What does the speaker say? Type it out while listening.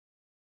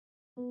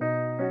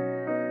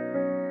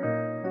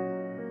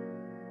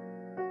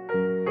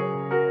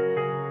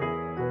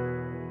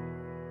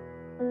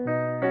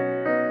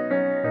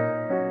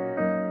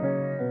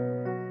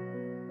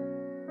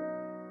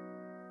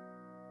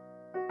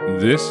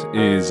This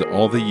is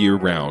All the Year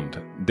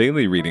Round,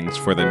 daily readings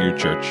for the New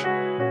Church.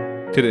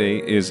 Today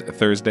is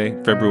Thursday,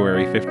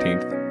 February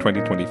 15th,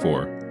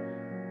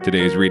 2024.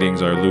 Today's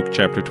readings are Luke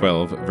chapter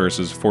 12,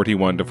 verses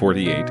 41 to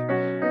 48,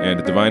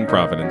 and Divine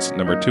Providence,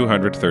 number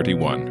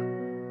 231.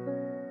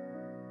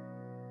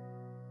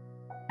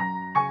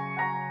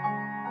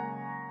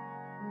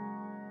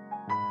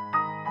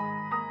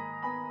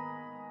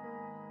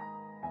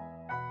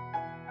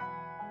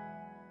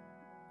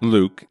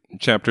 Luke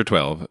chapter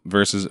 12,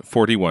 verses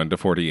 41 to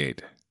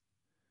 48.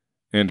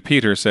 And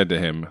Peter said to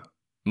him,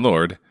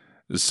 Lord,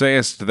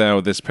 sayest thou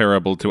this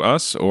parable to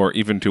us, or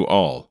even to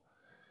all?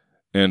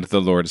 And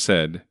the Lord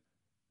said,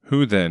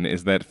 Who then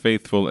is that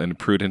faithful and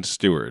prudent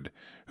steward,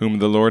 whom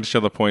the Lord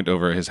shall appoint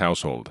over his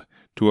household,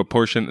 to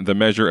apportion the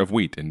measure of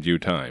wheat in due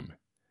time?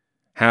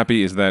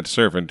 Happy is that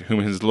servant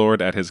whom his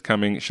Lord at his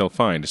coming shall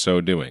find so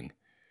doing.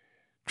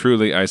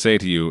 Truly I say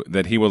to you,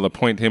 that he will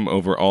appoint him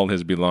over all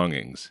his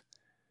belongings.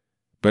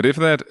 But if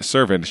that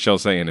servant shall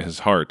say in his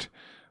heart,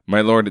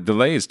 My Lord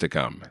delays to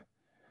come,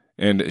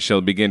 and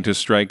shall begin to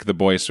strike the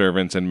boy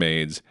servants and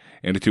maids,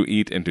 and to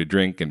eat and to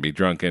drink and be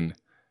drunken,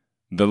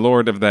 the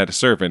Lord of that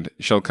servant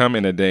shall come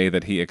in a day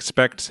that he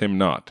expects him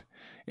not,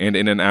 and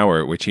in an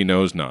hour which he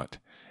knows not,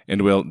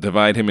 and will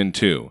divide him in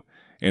two,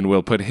 and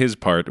will put his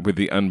part with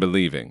the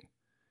unbelieving.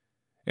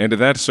 And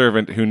that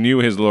servant who knew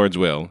his Lord's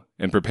will,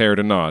 and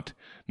prepared not,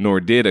 nor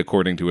did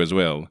according to his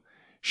will,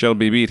 shall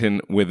be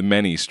beaten with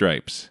many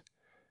stripes.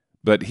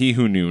 But he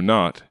who knew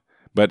not,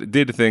 but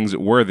did things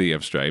worthy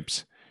of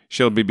stripes,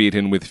 shall be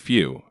beaten with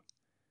few.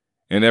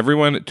 And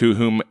everyone to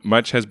whom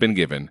much has been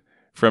given,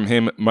 from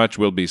him much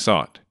will be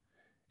sought.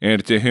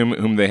 And to him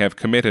whom they have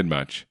committed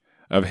much,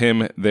 of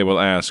him they will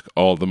ask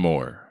all the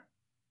more.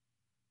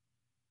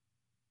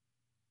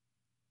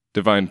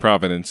 Divine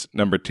Providence,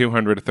 number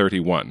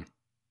 231.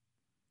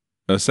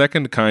 A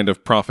second kind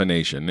of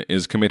profanation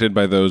is committed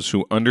by those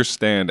who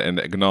understand and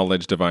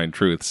acknowledge divine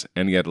truths,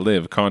 and yet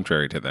live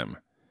contrary to them.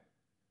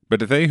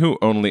 But they who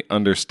only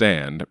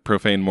understand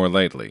profane more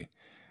lightly,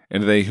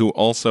 and they who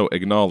also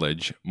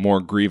acknowledge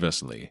more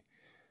grievously.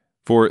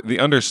 For the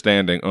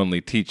understanding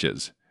only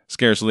teaches,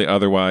 scarcely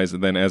otherwise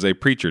than as a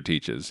preacher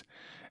teaches,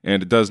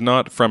 and does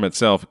not from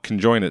itself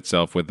conjoin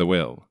itself with the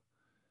will.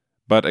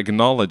 But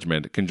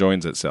acknowledgment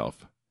conjoins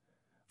itself.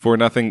 For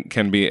nothing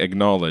can be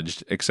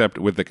acknowledged except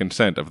with the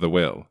consent of the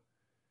will.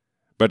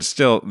 But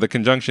still the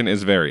conjunction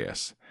is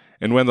various,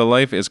 and when the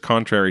life is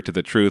contrary to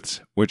the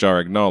truths which are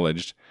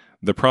acknowledged,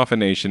 the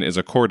profanation is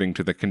according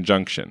to the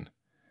conjunction.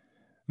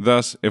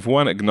 Thus, if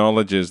one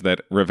acknowledges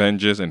that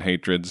revenges and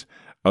hatreds,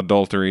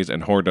 adulteries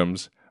and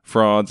whoredoms,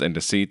 frauds and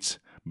deceits,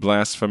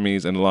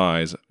 blasphemies and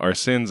lies are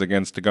sins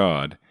against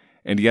God,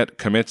 and yet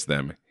commits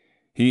them,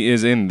 he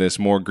is in this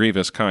more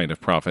grievous kind of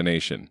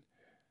profanation.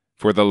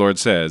 For the Lord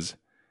says,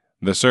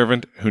 The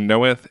servant who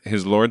knoweth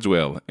his Lord's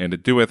will,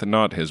 and doeth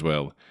not his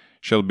will,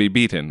 shall be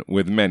beaten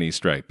with many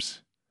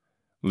stripes.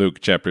 Luke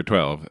chapter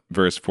 12,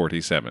 verse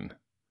 47.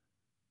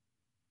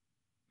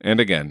 And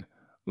again,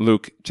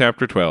 Luke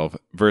chapter 12,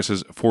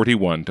 verses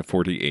 41 to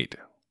 48.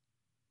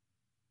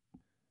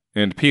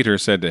 And Peter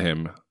said to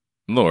him,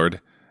 Lord,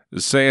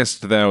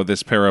 sayest thou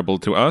this parable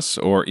to us,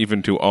 or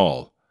even to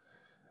all?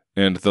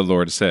 And the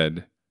Lord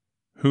said,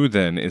 Who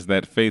then is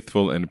that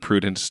faithful and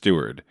prudent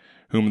steward,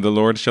 whom the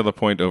Lord shall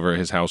appoint over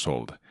his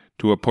household,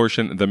 to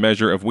apportion the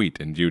measure of wheat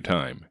in due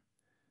time?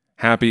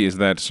 Happy is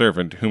that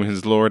servant whom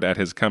his Lord at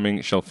his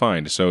coming shall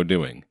find so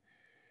doing.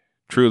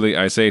 Truly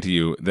I say to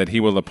you, that he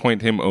will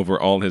appoint him over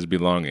all his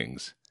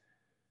belongings.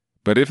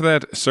 But if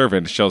that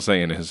servant shall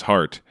say in his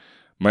heart,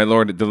 My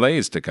Lord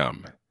delays to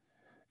come,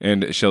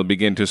 and shall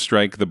begin to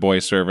strike the boy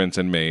servants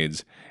and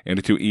maids,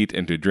 and to eat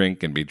and to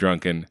drink and be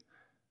drunken,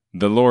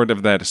 the Lord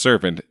of that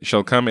servant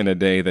shall come in a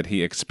day that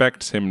he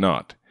expects him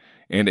not,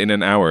 and in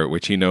an hour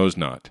which he knows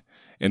not,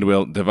 and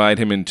will divide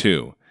him in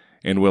two,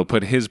 and will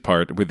put his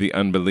part with the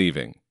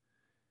unbelieving.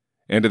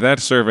 And that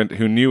servant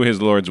who knew his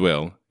Lord's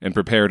will, and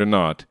prepared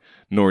not,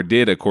 nor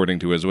did according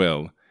to his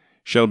will,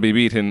 shall be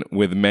beaten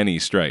with many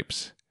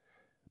stripes.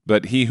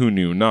 But he who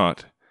knew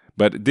not,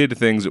 but did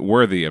things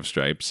worthy of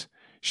stripes,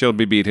 shall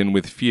be beaten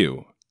with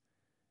few.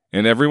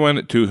 And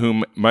everyone to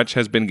whom much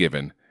has been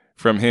given,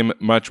 from him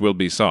much will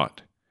be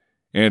sought.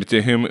 And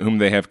to him whom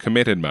they have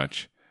committed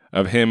much,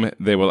 of him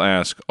they will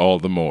ask all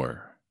the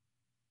more.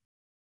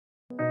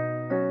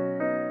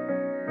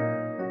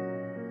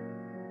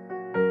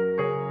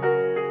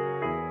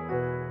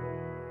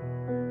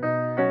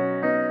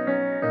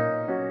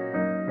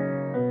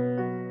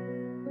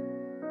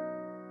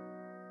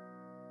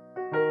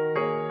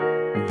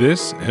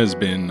 This has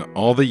been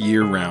All the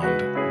Year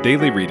Round,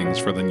 daily readings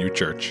for the New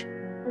Church.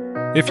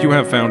 If you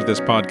have found this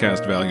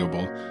podcast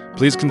valuable,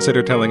 please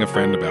consider telling a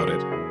friend about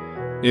it.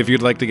 If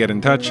you'd like to get in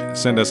touch,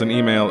 send us an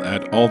email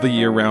at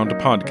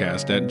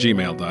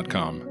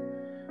alltheyearroundpodcast@gmail.com.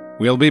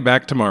 We'll be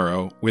back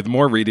tomorrow with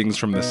more readings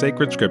from the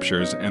sacred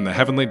scriptures and the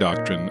heavenly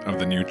doctrine of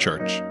the New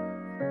Church.